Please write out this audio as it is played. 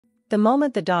The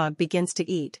moment the dog begins to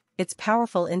eat, its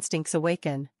powerful instincts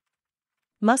awaken.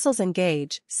 Muscles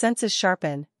engage, senses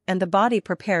sharpen, and the body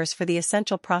prepares for the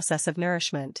essential process of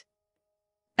nourishment.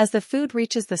 As the food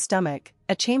reaches the stomach,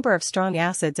 a chamber of strong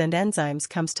acids and enzymes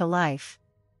comes to life.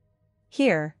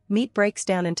 Here, meat breaks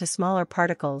down into smaller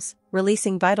particles,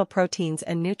 releasing vital proteins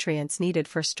and nutrients needed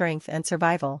for strength and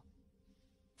survival.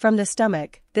 From the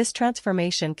stomach, this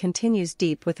transformation continues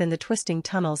deep within the twisting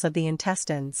tunnels of the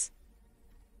intestines.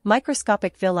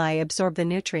 Microscopic villi absorb the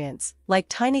nutrients, like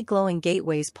tiny glowing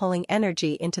gateways pulling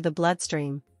energy into the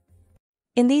bloodstream.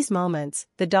 In these moments,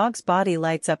 the dog's body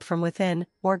lights up from within,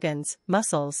 organs,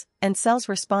 muscles, and cells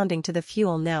responding to the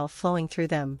fuel now flowing through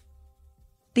them.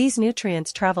 These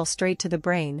nutrients travel straight to the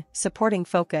brain, supporting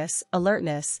focus,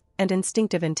 alertness, and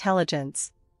instinctive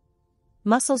intelligence.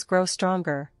 Muscles grow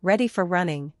stronger, ready for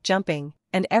running, jumping,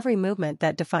 and every movement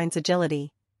that defines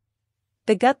agility.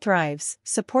 The gut thrives,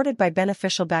 supported by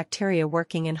beneficial bacteria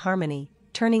working in harmony,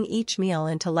 turning each meal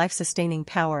into life-sustaining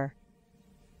power.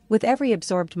 With every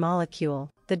absorbed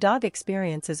molecule, the dog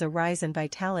experiences a rise in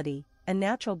vitality, a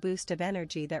natural boost of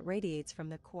energy that radiates from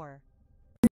the core.